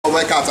Oh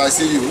my cat, I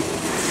see you.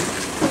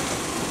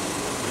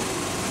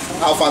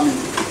 Our family.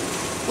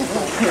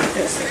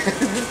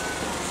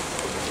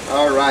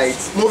 Alright,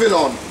 moving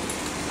on.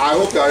 I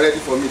hope you are ready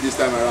for me this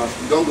time around.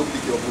 You don't go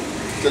pick your book.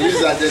 So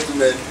ladies and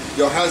gentlemen,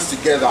 your hands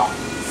together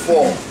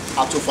for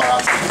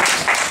Tofarati.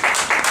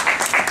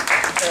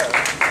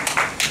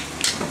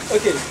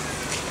 Okay.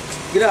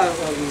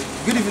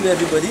 Good evening,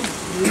 everybody.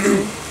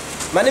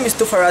 My name is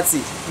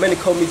Tofarati. Many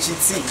call me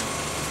GT.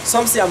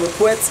 Some say I'm a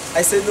poet.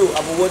 I say no,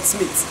 I'm a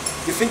wordsmith.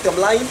 You think I'm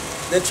lying?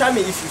 Then try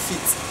me if you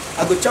fit.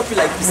 I go chop you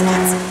like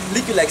biscuits,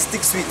 lick you like stick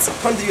sweets,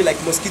 handle you like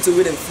mosquito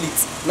with them fleet.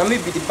 Now me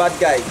be the bad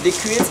guy. They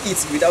create it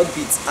without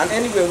beats, and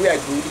anywhere where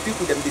I go, the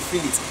people them they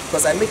feel it,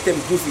 cause I make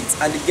them groove it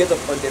and they get up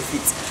on their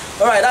feet.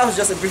 Alright, that was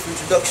just a brief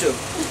introduction.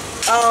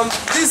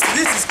 This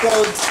is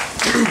called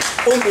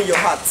Home in Your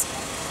Heart.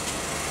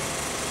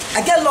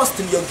 I get lost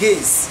in your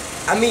gaze.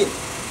 I mean,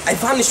 I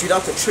vanish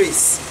without a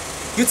trace.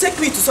 You take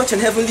me to such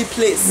an heavenly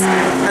place,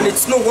 and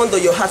it's no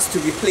wonder your heart's to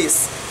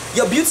replace.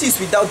 Your beauty is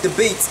without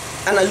debate,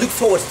 and I look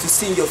forward to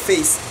seeing your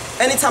face.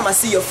 Anytime I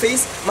see your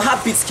face, my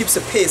heartbeat keeps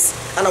a pace,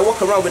 and I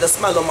walk around with a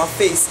smile on my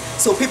face.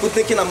 So people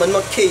thinking I'm a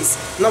nutcase.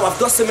 Now I've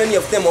got so many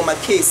of them on my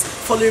case,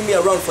 following me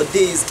around for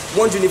days,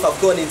 wondering if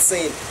I've gone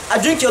insane. I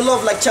drink your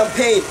love like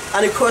champagne,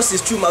 and it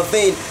courses through my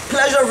vein.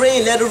 Pleasure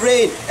rain, let it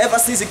rain. Ever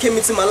since you came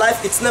into my life,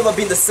 it's never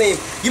been the same.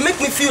 You make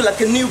me feel like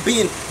a new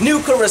being,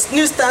 new chorus,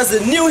 new stanza,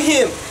 new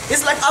hymn.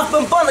 It's like I've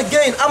been born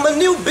again, I'm a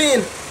new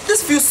being.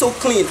 This feels so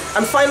clean,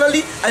 and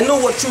finally, I know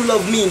what true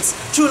love means.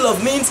 True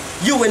love means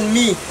you and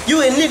me.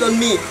 You ain't need on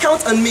me,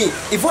 count on me.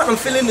 If what I'm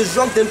feeling is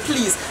wrong, then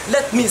please,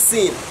 let me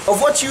sing. Of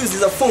what use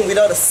is a phone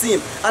without a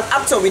SIM, an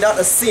actor without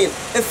a scene,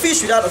 a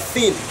fish without a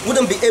fin,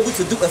 wouldn't be able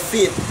to do a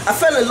thing. I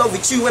fell in love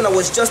with you when I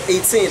was just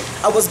 18.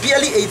 I was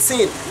barely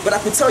 18, but I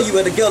could tell you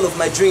were the girl of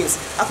my dreams.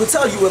 I could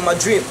tell you were my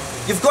dream.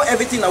 You've got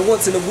everything I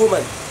want in a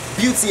woman.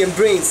 Beauty and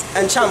brains,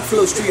 and charm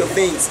flows through your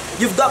veins.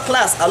 You've got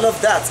class, I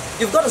love that.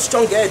 You've got a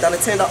strong head and a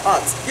tender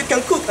heart. You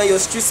can cook and you're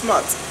street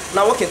smart.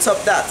 Now what can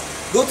top that?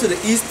 Go to the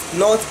east,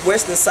 north,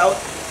 west and south.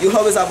 You'll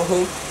always have a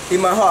home in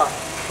my heart.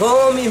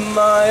 Home in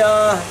my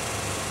heart.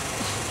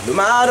 No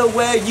matter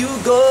where you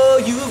go,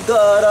 you've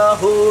got a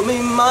home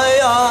in my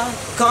heart.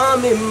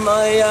 Come in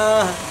my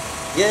heart,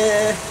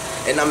 yeah.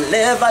 And I'm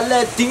never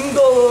letting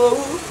go.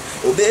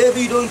 Oh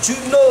baby, don't you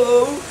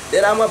know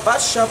that I'm a bad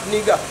sharp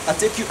nigga? I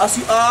take you as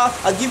you are,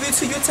 I give it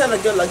to you, tell a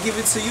girl, I give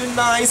it to you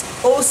nice.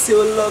 Oh,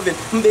 still loving,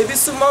 baby,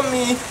 so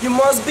mommy, you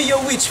must be a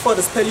witch for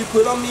the spell you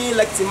put on me.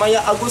 Like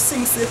Timaya, I go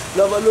sing, say,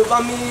 love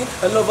over me,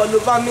 love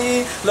over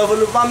me, love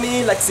over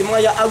me. Like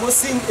Timaya, I go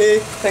sing,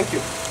 eh. Thank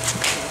you.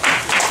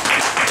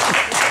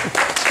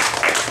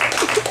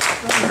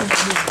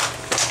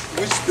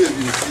 Which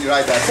baby you see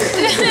right there?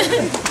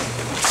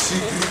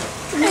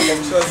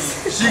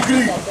 She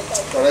grew.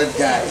 Correct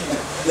guy.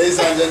 Ladies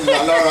and gentlemen,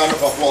 another round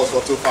of applause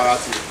for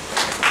Tofarati.